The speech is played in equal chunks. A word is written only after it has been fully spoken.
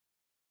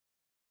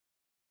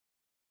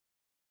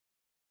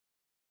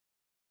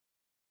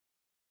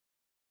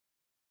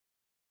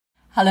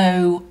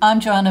Hello, I'm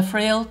Joanna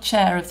Friel,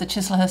 Chair of the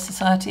Chislehurst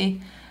Society,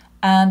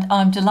 and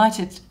I'm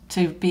delighted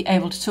to be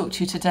able to talk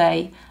to you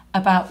today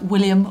about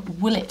William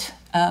Willett,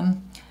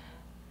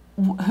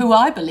 who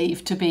I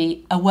believe to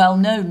be a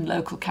well-known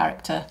local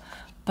character,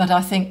 but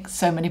I think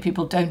so many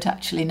people don't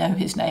actually know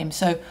his name,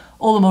 so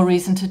all the more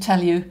reason to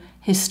tell you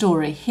his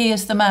story. He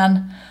is the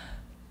man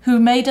who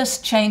made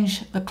us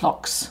change the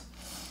clocks,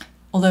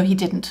 although he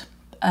didn't.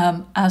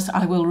 As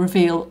I will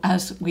reveal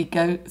as we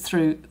go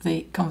through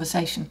the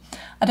conversation.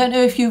 I don't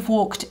know if you've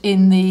walked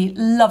in the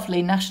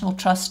lovely National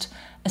Trust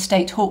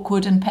estate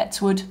Hawkwood and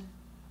Pettswood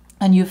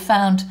and you've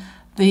found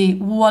the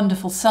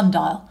wonderful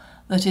sundial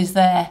that is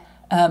there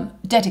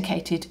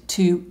dedicated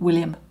to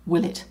William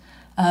Willett.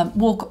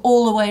 Walk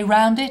all the way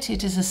round it.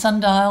 It is a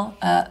sundial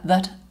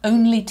that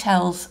only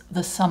tells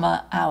the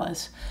summer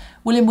hours.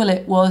 William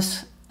Willett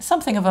was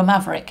something of a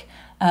maverick,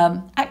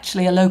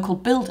 actually a local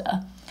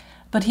builder,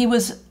 but he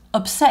was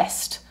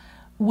obsessed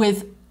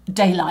with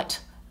daylight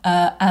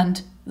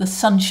and the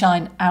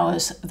sunshine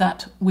hours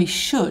that we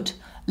should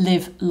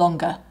live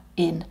longer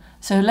in.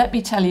 So let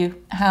me tell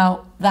you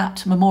how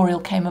that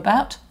memorial came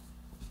about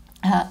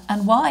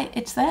and why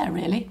it's there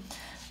really,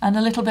 and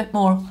a little bit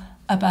more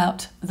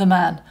about the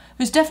man,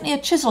 who's definitely a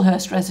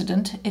Chislehurst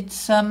resident.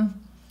 It's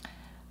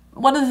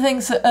one of the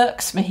things that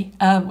irks me,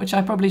 which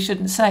I probably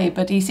shouldn't say,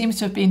 but he seems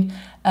to have been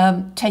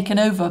taken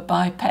over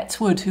by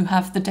Pettswood, who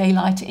have the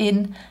Daylight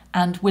Inn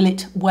and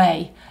Willett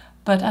Way.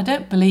 But I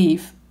don't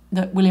believe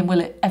that William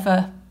Willett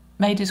ever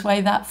made his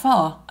way that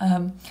far.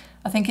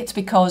 I think it's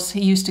because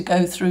he used to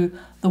go through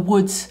the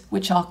woods,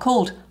 which are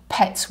called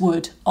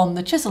Pettswood on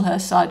the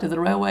Chislehurst side of the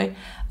railway,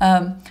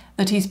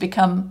 that he's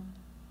become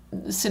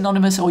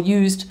synonymous or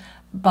used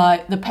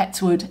by the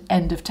Pettswood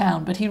end of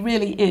town. But he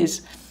really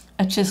is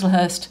a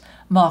Chislehurst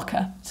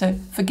marker. So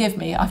forgive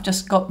me, I've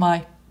just got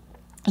my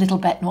little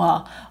bête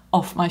noire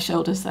off my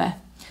shoulders there.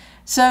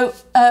 So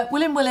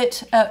William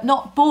Willett,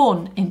 not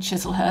born in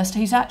Chislehurst,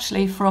 he's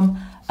actually from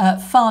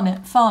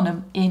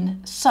Farnham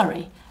in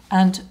Surrey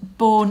and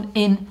born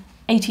in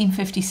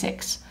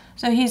 1856.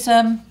 So he's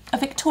a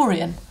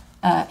Victorian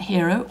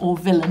hero or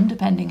villain,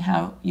 depending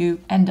how you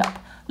end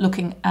up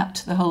looking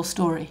at the whole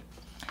story.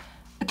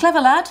 A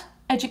clever lad,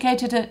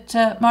 educated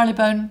at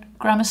Marylebone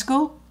Grammar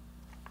School,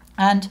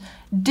 and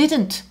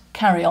didn't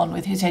carry on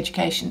with his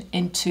education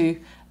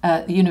into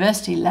the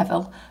university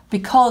level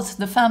because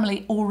the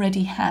family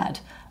already had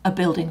a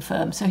building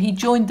firm. So he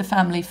joined the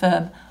family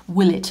firm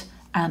Willett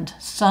and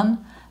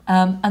Son,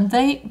 and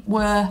they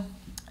were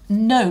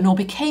known or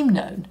became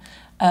known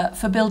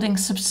for building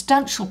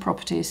substantial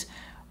properties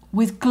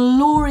with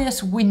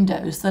glorious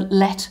windows that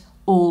let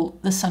all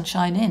the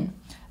sunshine in.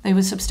 They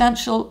were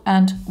substantial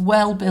and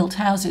well-built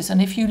houses,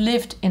 and if you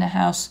lived in a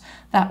house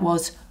that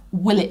was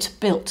Willett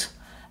built,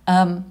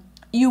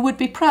 you would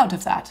be proud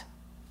of that.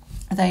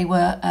 They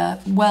were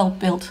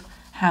well-built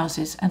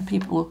houses and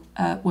people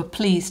were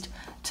pleased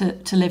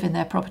to live in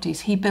their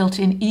properties. He built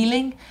in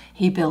Ealing,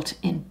 he built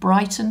in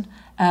Brighton,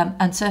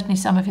 and certainly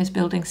some of his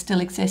buildings still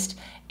exist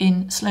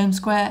in Sloane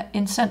Square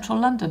in central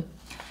London.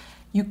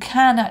 You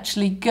can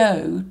actually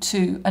go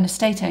to an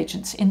estate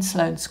agent's in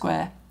Sloane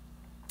Square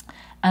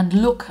and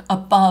look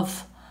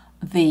above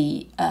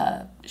the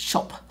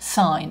shop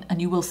sign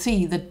and you will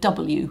see the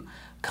W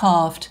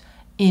carved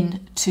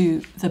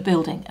into the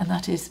building, and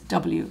that is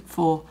W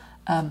for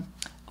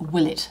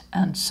Willett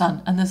and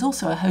Son. And there's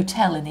also a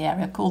hotel in the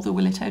area called the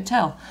Willett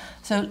Hotel.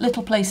 So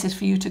little places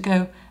for you to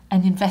go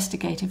and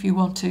investigate if you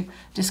want to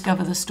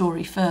discover the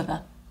story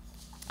further.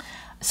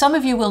 Some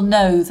of you will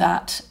know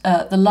that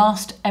the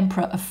last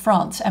Emperor of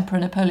France, Emperor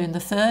Napoleon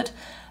III,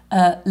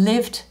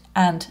 lived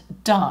and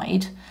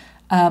died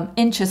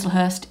in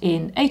Chislehurst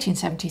in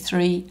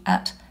 1873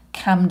 at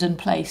Camden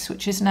Place,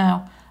 which is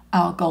now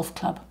our golf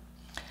club.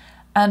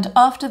 And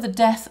after the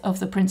death of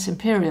the Prince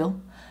Imperial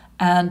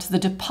and the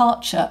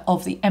departure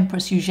of the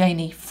Empress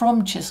Eugenie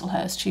from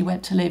Chislehurst, she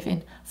went to live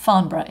in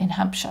Farnborough in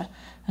Hampshire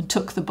and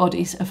took the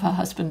bodies of her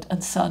husband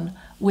and son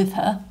with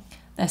her.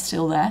 They're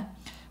still there.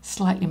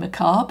 Slightly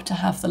macabre to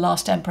have the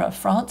last Emperor of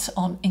France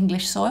on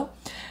English soil.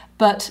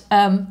 But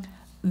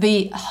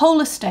the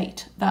whole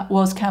estate that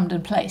was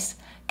Camden Place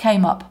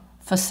came up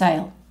for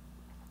sale.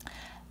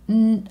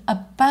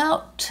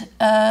 About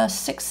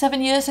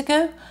 6-7 years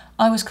ago,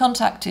 I was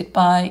contacted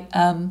by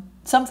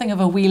something of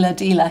a wheeler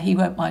dealer, he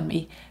won't mind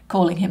me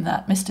calling him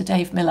that, Mr.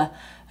 Dave Miller,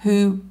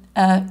 who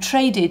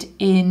traded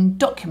in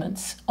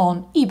documents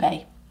on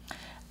eBay.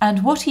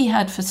 And what he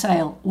had for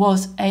sale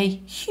was a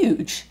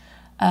huge,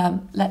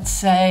 let's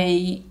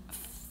say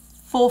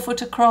 4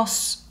 foot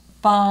across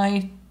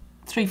by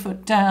 3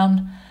 foot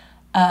down,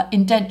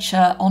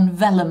 indenture on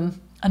vellum,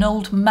 an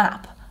old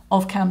map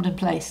of Camden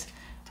Place.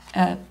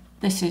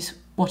 This is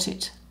what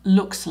it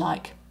looks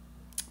like.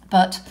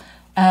 But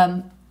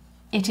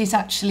it is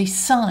actually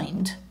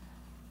signed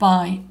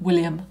by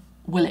William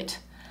Willett.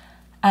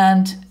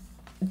 And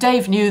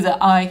Dave knew that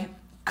I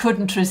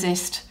couldn't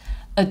resist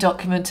a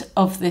document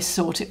of this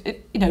sort,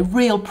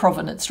 real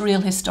provenance,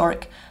 real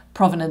historic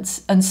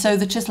provenance. And so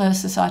the Chislehurst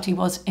Society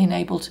was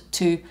enabled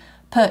to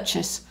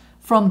purchase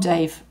from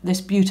Dave this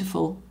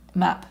beautiful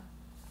map.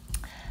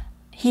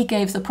 He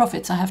gave the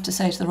profits, I have to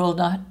say, to the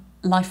Royal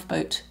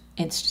Lifeboat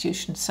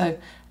Institution, so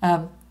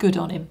good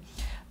on him.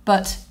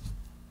 But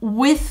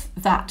with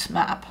that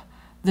map,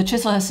 the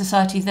Chislehurst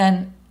Society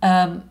then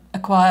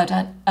acquired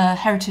a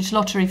Heritage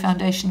Lottery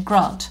Foundation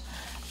grant,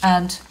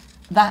 and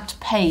that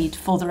paid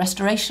for the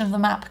restoration of the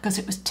map because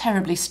it was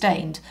terribly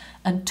stained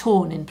and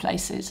torn in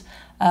places.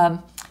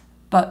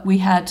 But we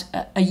had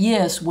a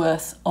year's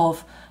worth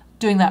of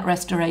doing that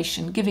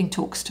restoration, giving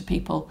talks to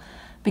people,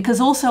 because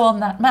also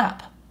on that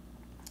map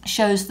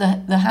shows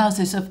the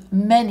houses of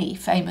many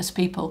famous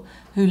people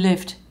who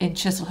lived in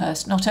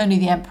Chislehurst, not only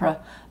the Emperor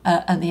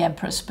and the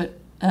Empress, but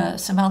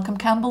Sir Malcolm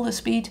Campbell, the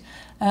speed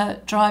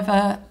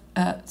driver,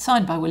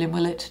 signed by William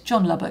Willett,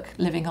 John Lubbock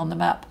living on the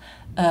map,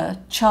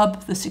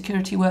 Chubb, the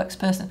security works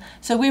person.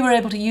 So we were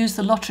able to use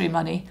the lottery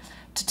money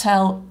to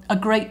tell a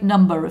great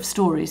number of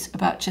stories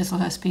about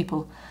Chislehurst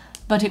people.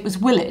 But it was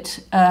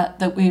Willett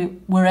that we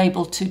were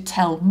able to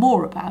tell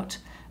more about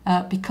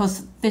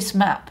because this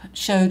map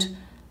showed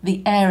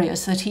the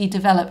areas that he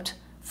developed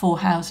for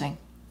housing.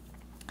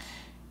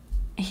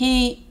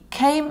 He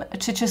came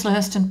to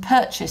Chislehurst and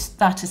purchased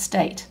that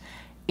estate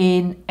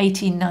in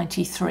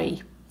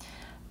 1893,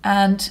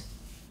 and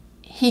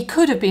he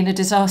could have been a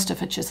disaster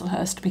for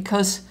Chislehurst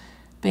because,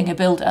 being a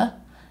builder,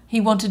 he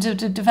wanted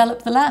to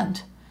develop the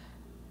land,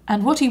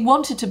 and what he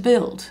wanted to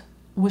build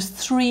was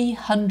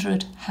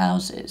 300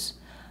 houses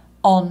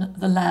on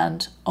the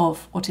land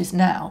of what is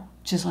now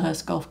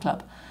Chislehurst Golf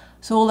Club.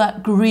 So all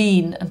that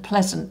green and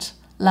pleasant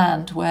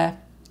land where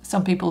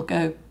some people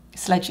go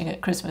sledging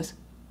at Christmas,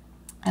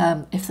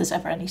 if there's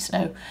ever any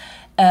snow,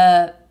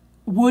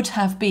 would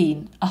have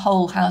been a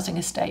whole housing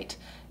estate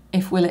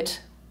if Willett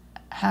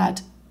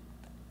had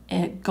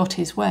got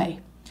his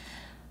way.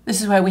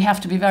 This is where we have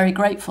to be very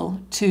grateful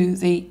to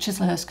the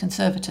Chislehurst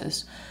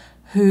Conservators,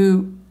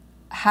 who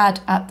had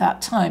at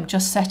that time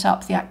just set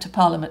up the Act of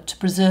Parliament to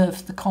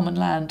preserve the common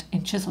land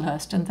in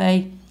Chislehurst, and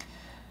they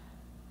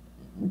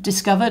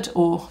discovered,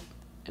 or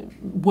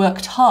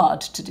worked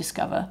hard to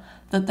discover,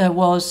 that there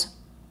was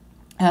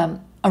a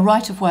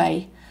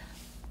right-of-way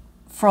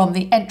from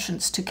the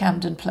entrance to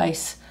Camden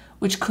Place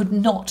which could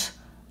not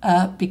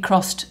be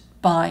crossed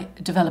by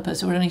developers.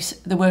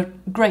 There were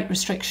great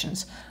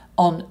restrictions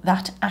on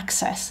that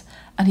access,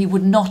 and he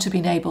would not have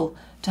been able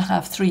to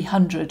have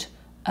 300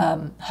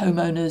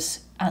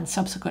 homeowners and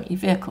subsequently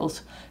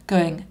vehicles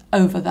going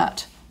over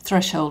that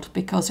threshold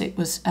because it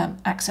was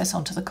access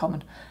onto the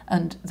common,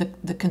 and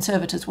the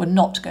Conservators were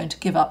not going to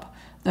give up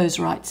those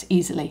rights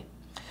easily.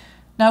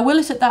 Now,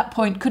 Willett at that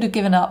point could have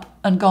given up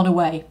and gone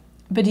away,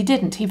 but he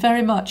didn't. He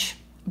very much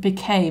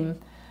became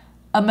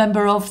a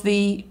member of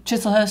the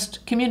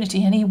Chislehurst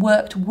community, and he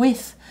worked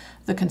with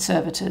the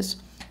Conservators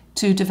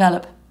to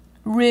develop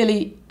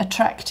really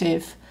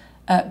attractive,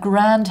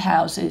 grand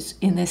houses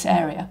in this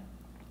area.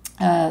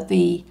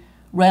 The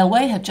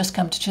railway had just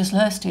come to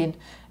Chislehurst in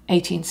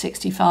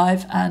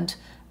 1865, and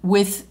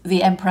with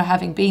the Emperor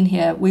having been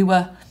here, we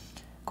were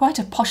quite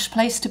a posh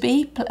place to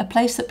be, a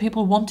place that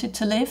people wanted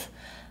to live.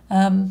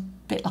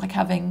 Bit like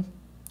having,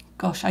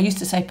 gosh, I used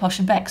to say Posh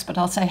and Becks, but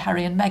I'll say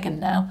Harry and Meghan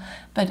now,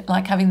 but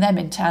like having them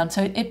in town.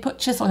 So it put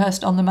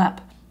Chislehurst on the map.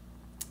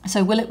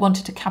 So Willett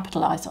wanted to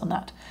capitalise on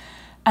that.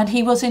 And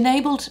he was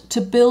enabled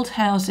to build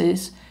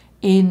houses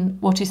in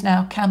what is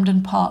now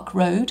Camden Park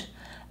Road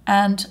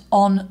and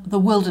on the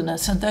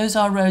Wilderness. And those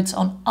are roads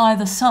on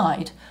either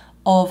side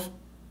of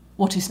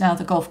what is now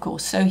the golf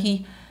course. So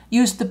he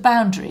used the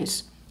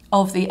boundaries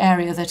of the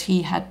area that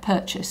he had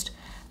purchased.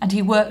 And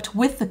he worked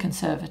with the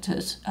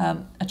Conservators,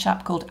 a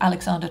chap called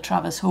Alexander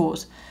Travers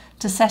Hawes,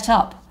 to set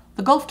up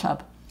the golf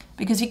club,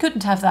 because he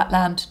couldn't have that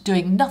land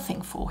doing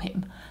nothing for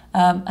him.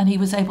 And he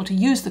was able to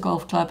use the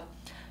golf club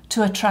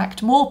to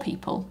attract more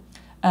people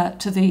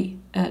to the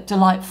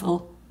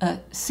delightful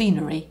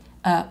scenery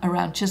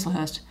around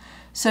Chislehurst.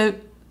 So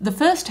the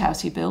first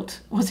house he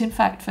built was in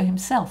fact for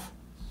himself,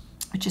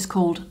 which is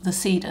called the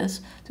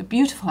Cedars. It's a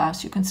beautiful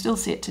house, you can still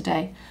see it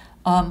today,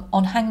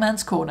 on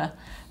Hangman's Corner.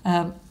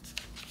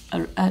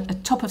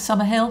 At top of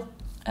Summerhill,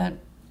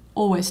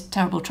 always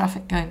terrible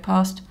traffic going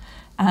past,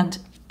 and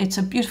it's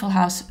a beautiful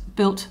house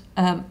built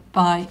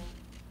by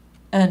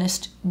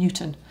Ernest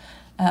Newton,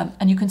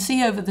 and you can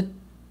see over the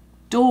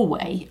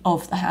doorway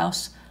of the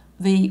house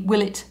the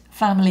Willett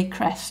family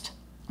crest.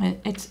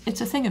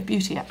 It's a thing of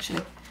beauty,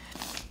 actually.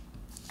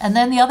 And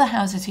then the other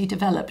houses he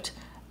developed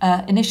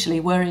initially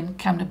were in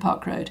Camden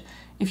Park Road.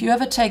 If you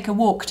ever take a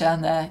walk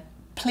down there,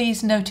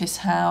 please notice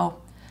how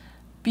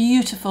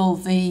beautiful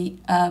the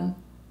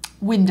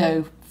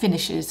window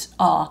finishes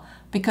are,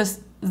 because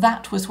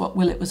that was what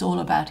Willett was all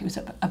about. He was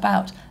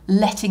about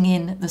letting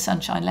in the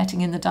sunshine,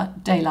 letting in the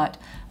daylight.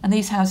 And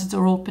these houses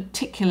are all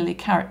particularly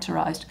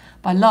characterised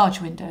by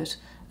large windows,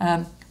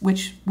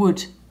 which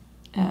would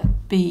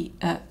be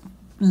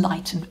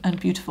light and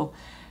beautiful.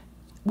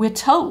 We're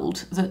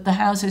told that the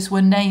houses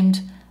were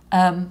named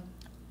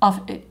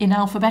in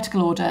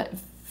alphabetical order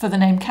for the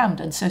name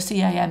Camden, so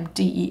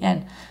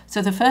C-A-M-D-E-N.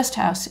 So the first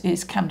house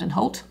is Camden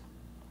Holt,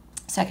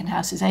 second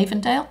house is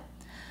Avondale,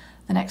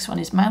 The next one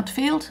is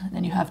Mountfield, and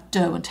then you have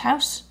Derwent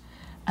House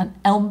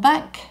and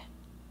Elmbank.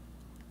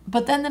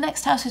 But then the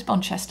next house is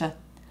Bonchester.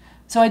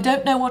 So I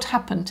don't know what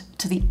happened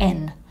to the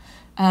N.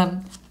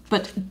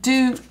 But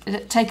do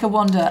take a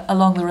wander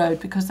along the road,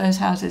 because those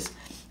houses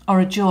are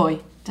a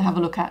joy to have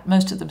a look at.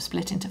 Most of them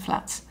split into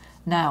flats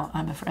now,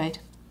 I'm afraid.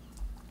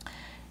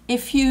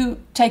 If you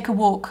take a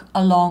walk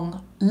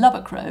along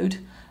Lubbock Road,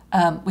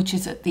 which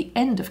is at the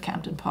end of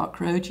Camden Park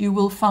Road, you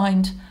will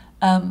find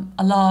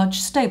a large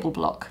stable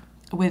block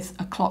with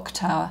a clock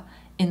tower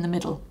in the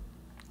middle.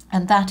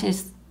 And that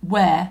is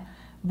where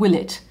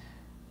Willett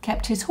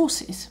kept his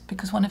horses,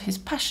 because one of his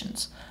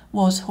passions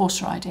was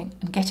horse riding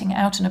and getting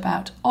out and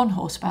about on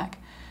horseback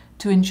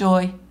to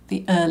enjoy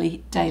the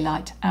early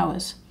daylight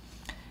hours.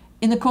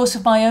 In the course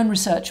of my own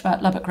research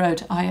about Lubbock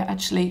Road, I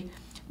actually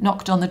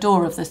knocked on the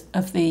door of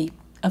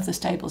the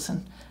stables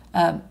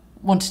and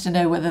wanted to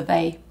know whether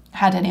they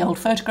had any old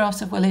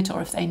photographs of Willett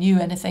or if they knew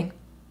anything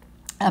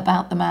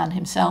about the man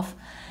himself.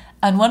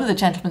 And one of the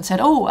gentlemen said,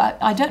 "Oh,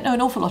 I don't know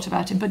an awful lot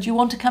about him, but do you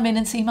want to come in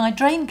and see my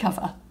drain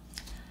cover?"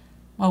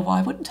 Well,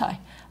 why wouldn't I?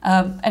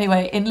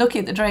 Anyway, in looking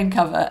at the drain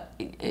cover,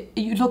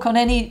 you look on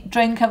any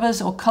drain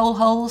covers or coal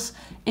holes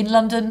in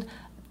London,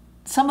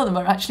 some of them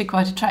are actually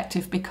quite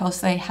attractive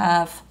because they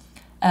have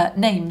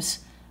names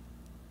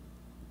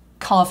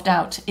carved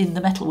out in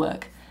the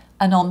metalwork.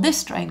 And on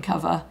this drain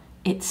cover,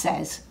 it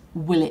says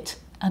Willett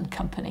and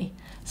Company.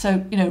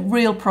 So, you know,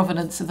 real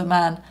provenance of the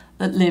man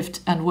that lived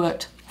and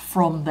worked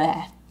from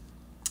there.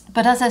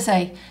 But as I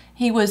say,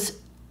 he was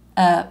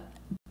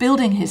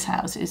building his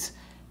houses.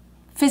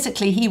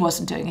 Physically, he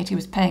wasn't doing it. He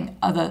was paying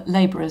other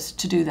labourers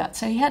to do that.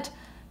 So he had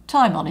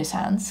time on his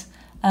hands,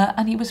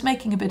 and he was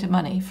making a bit of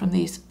money from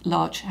these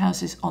large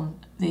houses on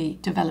the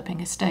developing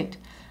estate.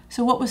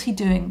 So what was he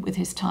doing with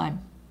his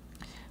time?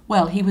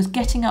 Well, he was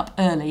getting up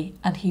early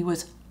and he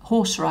was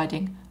horse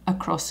riding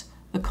across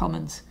the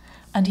commons.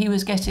 And he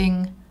was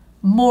getting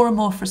more and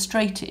more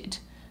frustrated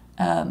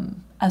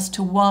as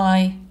to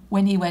why,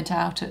 when he went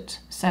out at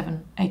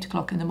 7, 8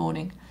 o'clock in the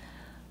morning,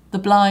 the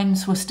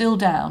blinds were still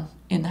down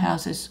in the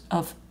houses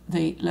of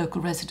the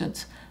local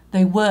residents.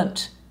 They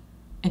weren't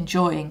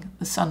enjoying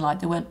the sunlight,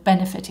 they weren't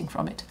benefiting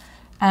from it.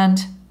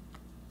 And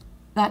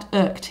that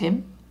irked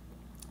him.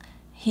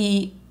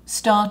 He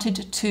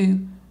started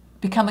to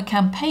become a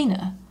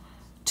campaigner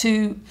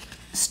to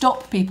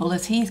stop people,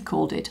 as he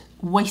called it,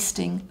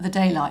 wasting the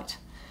daylight.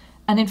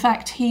 And in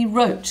fact, he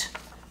wrote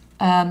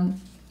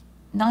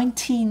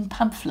 19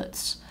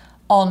 pamphlets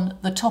on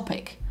the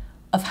topic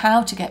of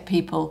how to get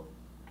people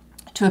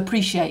to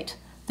appreciate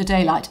the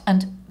daylight.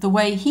 And the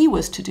way he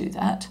was to do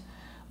that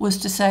was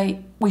to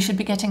say we should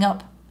be getting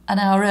up an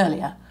hour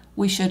earlier.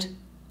 We should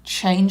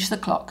change the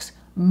clocks,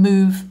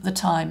 move the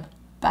time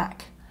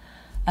back.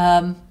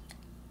 And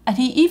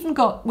he even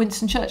got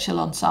Winston Churchill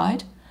on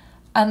side.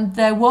 And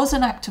there was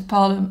an act of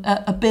Parliament,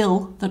 a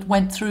bill that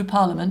went through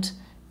Parliament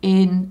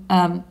in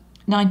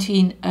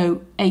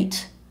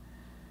 1908,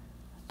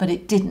 but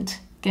it didn't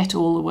get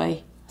all the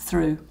way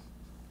through.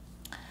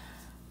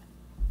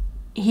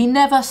 He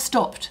never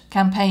stopped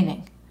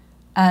campaigning,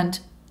 and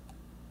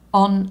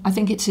on, I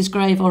think it's his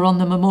grave or on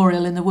the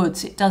memorial in the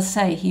woods, it does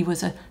say he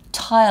was a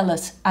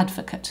tireless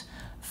advocate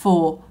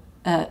for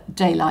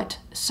daylight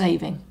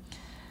saving.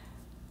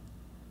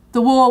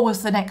 The war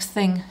was the next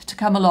thing to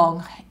come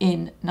along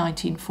in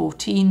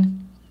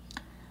 1914,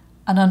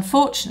 and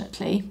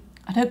unfortunately,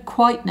 I don't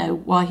quite know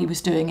why he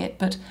was doing it,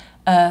 but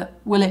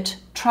Willett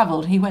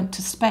travelled. He went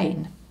to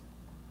Spain.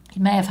 He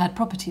may have had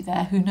property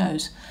there, who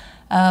knows.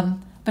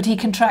 But he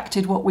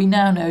contracted what we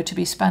now know to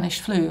be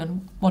Spanish flu,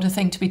 and what a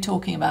thing to be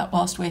talking about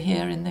whilst we're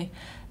here in the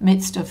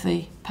midst of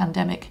the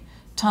pandemic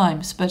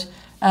times. But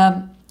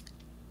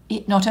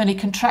it not only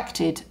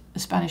contracted the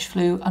Spanish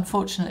flu,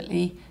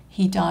 unfortunately,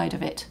 he died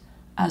of it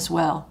as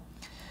well.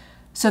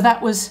 So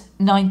that was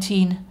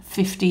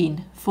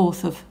 1915,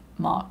 4th of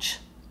March.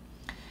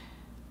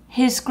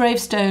 His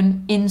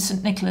gravestone in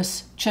St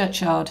Nicholas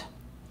Churchyard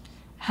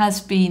has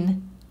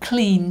been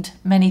cleaned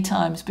many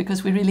times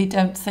because we really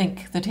don't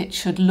think that it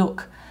should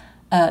look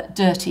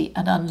dirty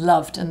and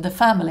unloved. And the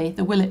family,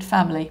 the Willett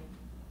family,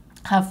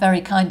 have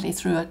very kindly,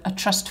 through a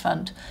trust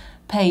fund,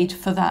 paid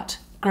for that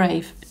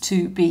grave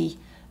to be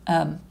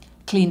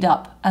cleaned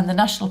up. And the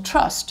National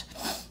Trust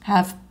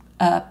have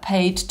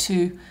paid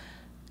to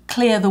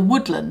clear the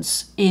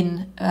woodlands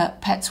in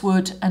Petts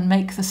Wood and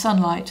make the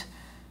sunlight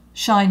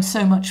shine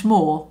so much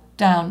more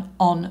down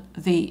on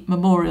the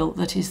memorial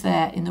that is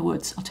there in the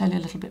woods. I'll tell you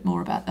a little bit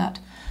more about that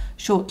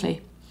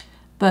shortly.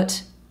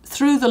 But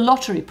through the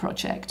lottery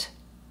project,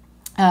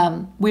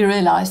 we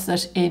realised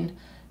that in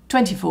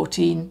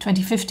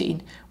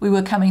 2015, we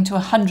were coming to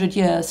 100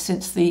 years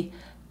since the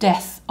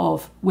death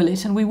of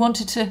Willett, and we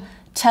wanted to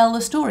tell the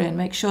story and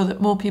make sure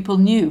that more people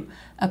knew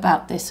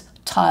about this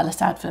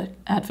tireless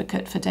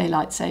advocate for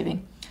daylight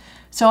saving.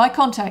 So I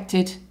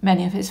contacted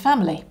many of his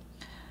family.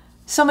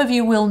 Some of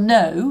you will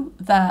know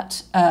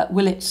that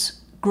Willett's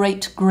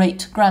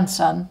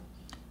great-great-grandson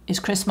is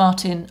Chris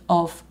Martin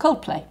of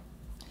Coldplay.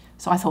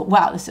 So I thought,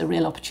 wow, this is a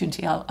real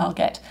opportunity. I'll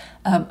get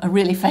a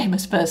really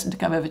famous person to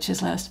come over to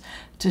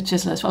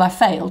Chislehurst. Well, I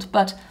failed,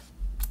 but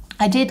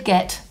I did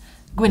get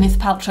Gwyneth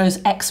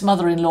Paltrow's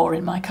ex-mother-in-law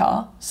in my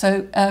car.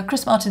 So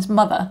Chris Martin's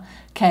mother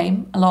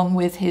came along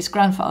with his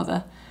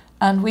grandfather,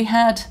 and we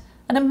had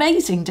an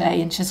amazing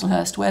day in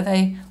Chislehurst where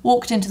they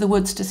walked into the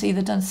woods to see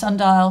the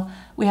sundial.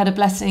 We had a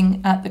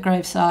blessing at the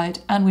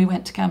graveside, and we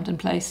went to Camden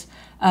Place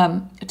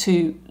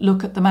to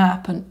look at the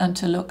map and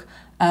to look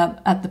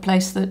at the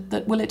place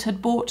that Willett had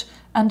bought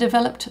and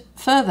developed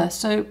further.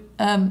 So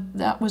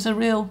that was a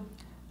real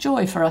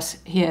joy for us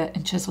here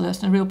in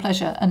Chislehurst and a real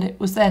pleasure. And it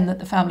was then that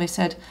the family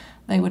said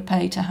they would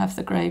pay to have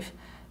the grave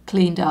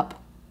cleaned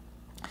up.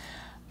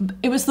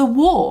 It was the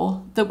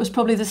war that was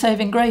probably the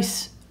saving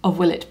grace of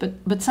Willett,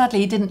 but sadly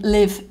he didn't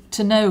live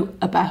to know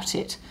about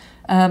it.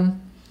 I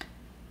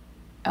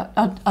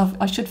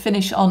should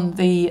finish on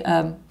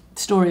the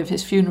story of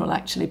his funeral,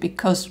 actually,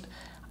 because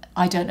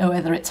I don't know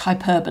whether it's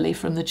hyperbole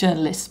from the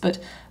journalists, but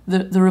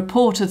the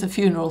report of the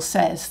funeral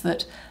says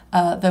that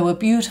there were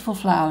beautiful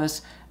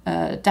flowers,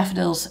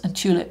 daffodils and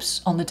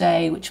tulips on the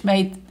day, which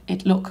made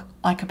it look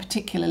like a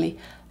particularly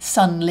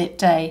sunlit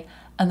day,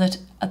 and that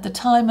at the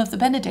time of the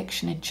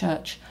benediction in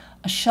church,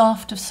 a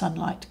shaft of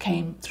sunlight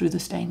came through the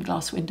stained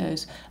glass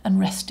windows and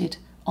rested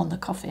on the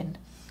coffin.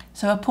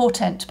 So a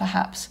portent,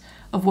 perhaps,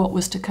 of what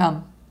was to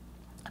come.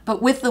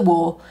 But with the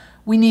war,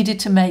 we needed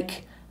to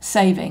make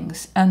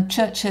savings, and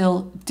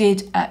Churchill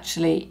did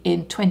actually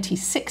in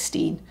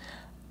 2016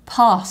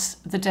 pass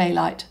the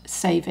Daylight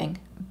Saving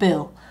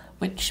Bill,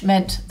 which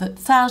meant that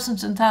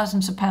thousands and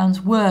thousands of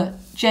pounds were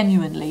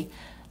genuinely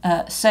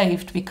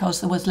saved because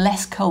there was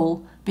less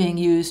coal being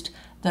used,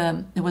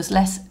 there was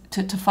less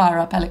to fire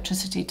up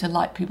electricity to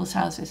light people's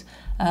houses,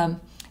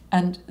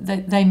 and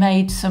they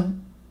made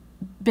some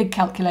big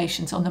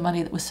calculations on the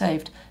money that was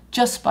saved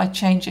just by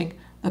changing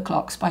the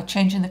clocks,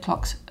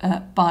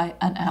 by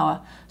an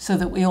hour, so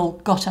that we all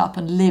got up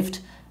and lived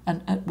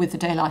with the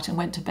daylight and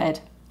went to bed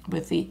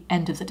with the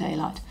end of the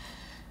daylight.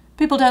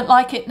 People don't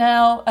like it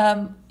now,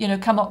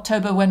 come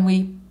October when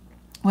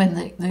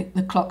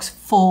the clocks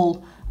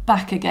fall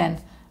back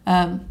again.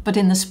 But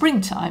in the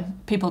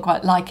springtime, people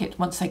quite like it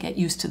once they get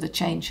used to the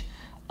change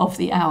of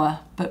the hour,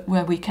 but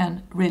where we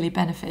can really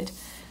benefit.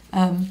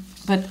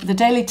 But the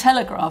Daily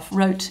Telegraph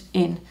wrote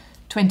in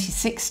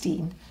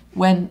 2016,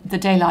 when the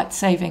Daylight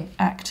Saving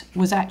Act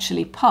was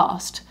actually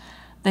passed,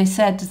 they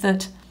said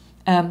that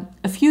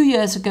a few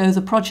years ago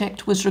the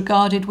project was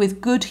regarded with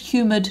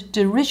good-humoured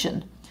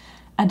derision,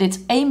 and its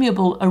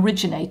amiable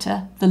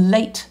originator, the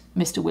late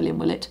Mr. William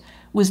Willett,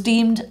 was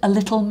deemed a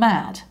little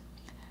mad.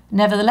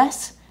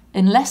 Nevertheless,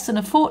 in less than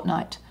a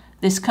fortnight,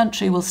 this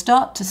country will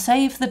start to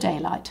save the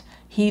daylight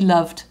he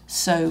loved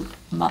so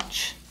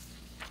much.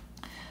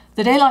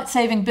 The Daylight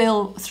Saving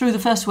Bill through the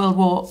First World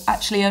War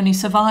actually only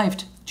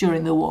survived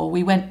during the war.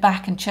 We went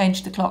back and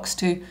changed the clocks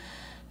to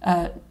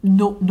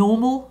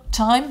normal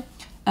time.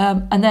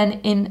 And then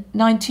in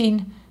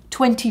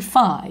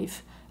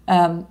 1925,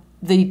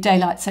 the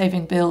Daylight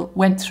Saving Bill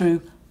went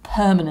through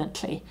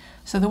permanently.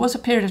 So there was a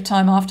period of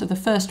time after the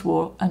First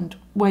War and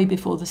way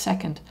before the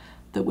Second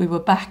that we were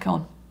back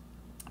on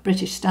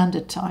British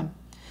Standard Time.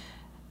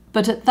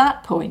 But at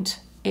that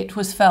point, it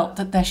was felt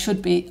that there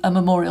should be a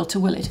memorial to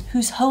Willett,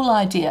 whose whole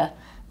idea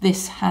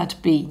this had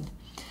been.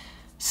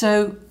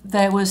 So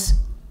there was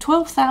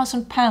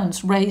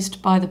 £12,000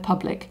 raised by the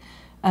public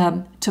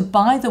to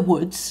buy the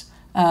woods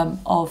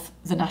of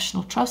the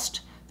National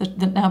Trust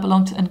that now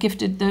belong to, and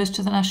gifted those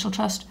to the National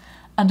Trust,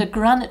 and a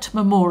granite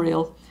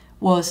memorial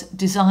was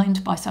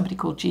designed by somebody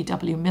called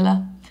G.W.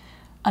 Miller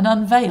and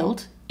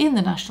unveiled in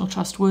the National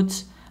Trust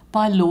woods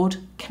by Lord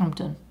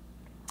Camden.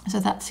 So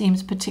that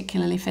seems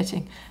particularly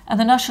fitting. And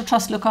the National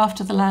Trust look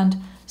after the land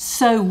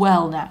so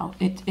well now.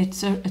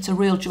 It's a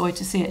real joy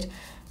to see it.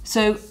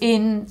 So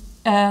in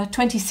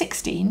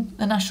 2016,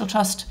 the National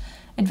Trust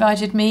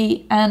invited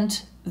me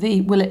and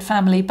the Willett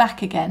family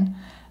back again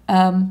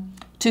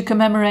to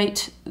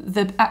commemorate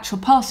the actual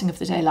passing of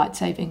the Daylight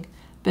Saving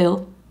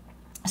Bill.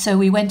 So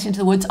we went into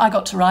the woods. I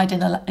got to ride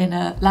in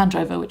a Land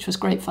Rover, which was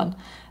great fun.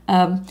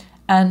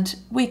 And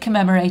we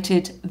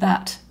commemorated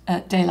that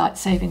Daylight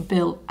Saving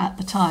Bill at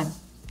the time.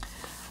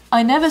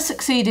 I never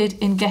succeeded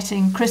in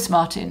getting Chris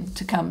Martin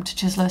to come to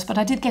Chislehurst, but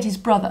I did get his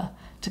brother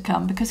to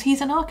come because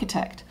he's an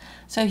architect.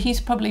 So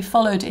he's probably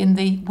followed in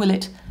the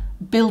Willett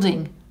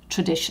building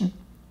tradition.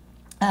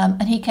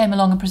 And he came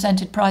along and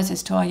presented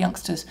prizes to our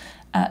youngsters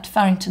at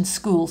Farrington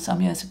School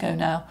some years ago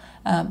now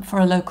for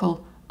a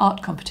local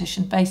art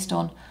competition based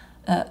on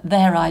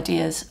their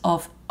ideas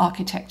of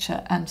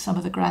architecture and some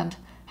of the grand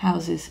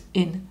houses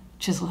in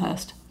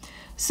Chislehurst.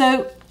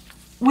 So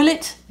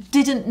Willett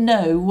didn't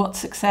know what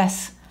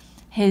success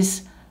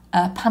his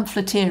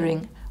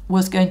pamphleteering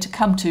was going to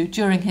come to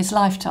during his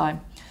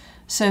lifetime.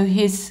 So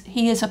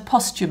he is a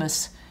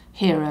posthumous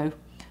hero,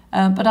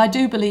 but I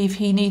do believe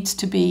he needs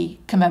to be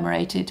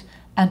commemorated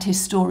and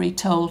his story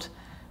told,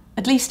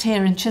 at least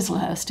here in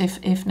Chislehurst,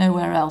 if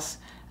nowhere else.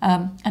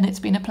 And it's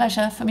been a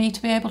pleasure for me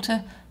to be able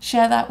to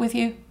share that with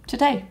you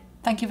today.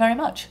 Thank you very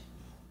much.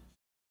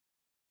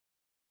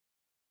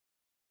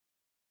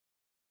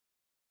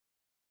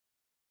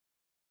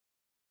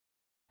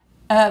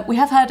 we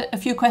have had a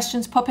few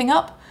questions popping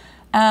up,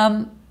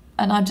 and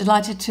I'm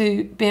delighted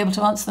to be able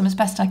to answer them as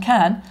best I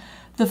can.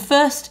 The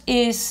first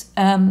is,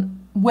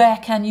 where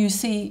can you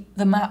see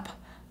the map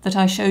that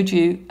I showed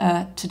you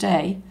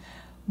today?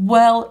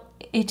 Well,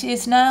 it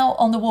is now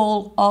on the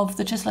wall of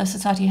the Chislehurst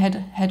Society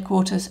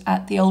headquarters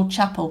at the Old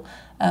Chapel,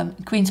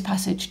 Queen's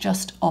Passage,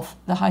 just off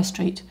the High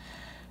Street.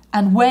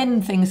 And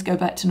when things go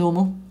back to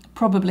normal,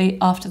 probably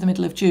after the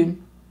middle of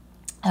June,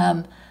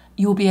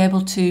 you'll be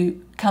able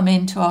to come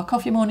into our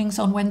coffee mornings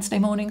on Wednesday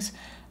mornings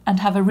and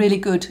have a really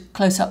good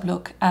close-up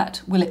look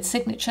at Willett's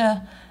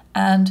signature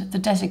and the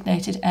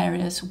designated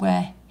areas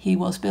where he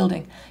was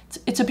building.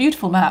 It's a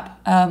beautiful map,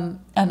 and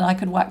I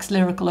could wax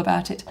lyrical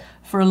about it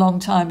for a long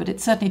time, but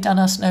it's certainly done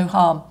us no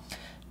harm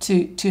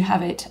to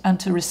have it and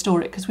to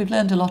restore it, because we've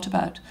learned a lot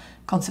about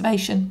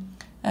conservation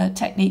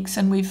techniques,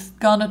 and we've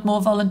garnered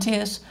more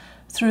volunteers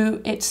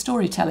through its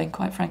storytelling,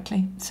 quite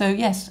frankly. So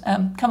yes,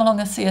 come along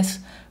and see us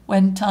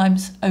when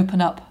times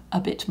open up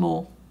a bit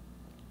more.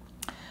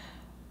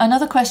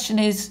 Another question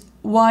is,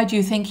 why do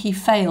you think he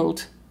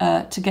failed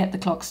to get the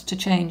clocks to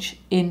change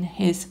in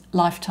his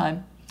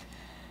lifetime?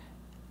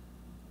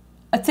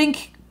 I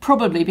think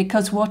probably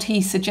because what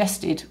he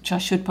suggested, which I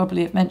should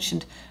probably have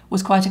mentioned,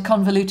 was quite a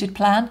convoluted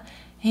plan.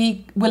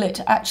 Willett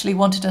actually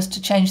wanted us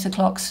to change the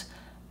clocks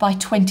by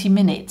 20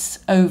 minutes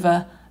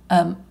over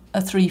a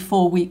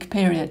 3-4 week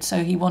period.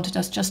 So he wanted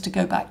us just to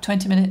go back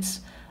 20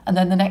 minutes, and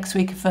then the next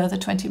week a further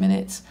 20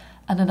 minutes,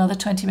 and another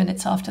 20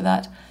 minutes after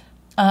that.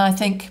 And I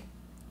think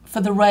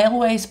for the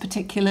railways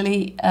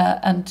particularly,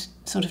 and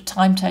sort of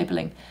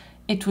timetabling,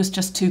 it was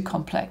just too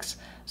complex.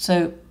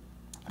 So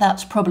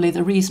that's probably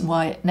the reason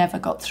why it never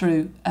got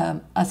through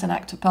as an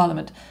Act of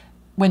Parliament.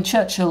 When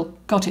Churchill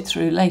got it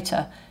through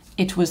later,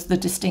 it was the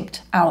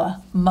distinct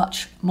hour,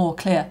 much more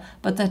clear.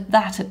 But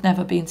that had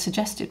never been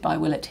suggested by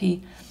Willett.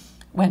 He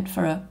went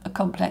for a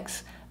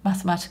complex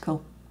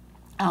mathematical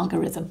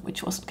algorithm,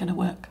 which wasn't going to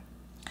work.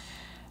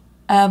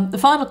 The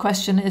final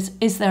question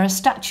is there a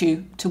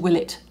statue to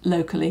Willett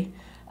locally?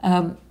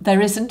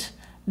 There isn't,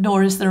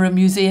 nor is there a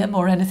museum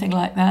or anything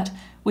like that.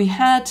 We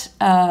had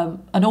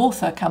an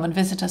author come and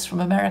visit us from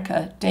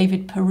America,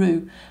 David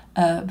Peru,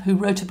 who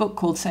wrote a book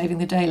called Saving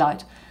the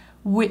Daylight,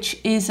 which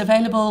is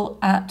available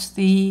at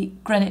the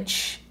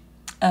Greenwich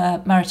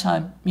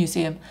Maritime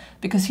Museum,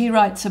 because he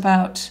writes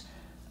about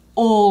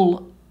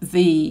all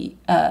the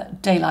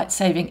daylight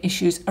saving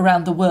issues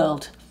around the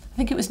world. I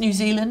think it was New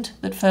Zealand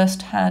that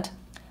first had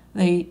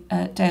the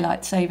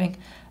daylight saving,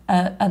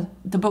 and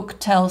the book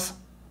tells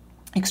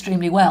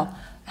extremely well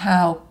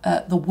how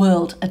the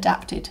world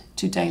adapted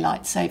to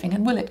daylight saving,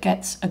 and Willett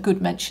gets a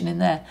good mention in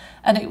there.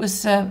 And it was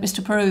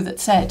Mr. Peru that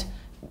said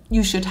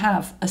you should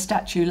have a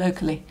statue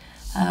locally.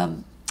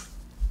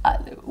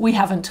 We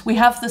haven't. We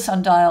have the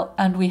sundial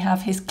and we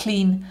have his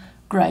clean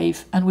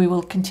grave, and we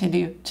will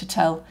continue to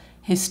tell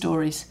his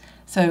stories.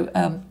 So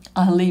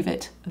I'll leave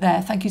it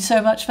there. Thank you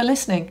so much for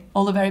listening.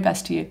 All the very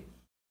best to you.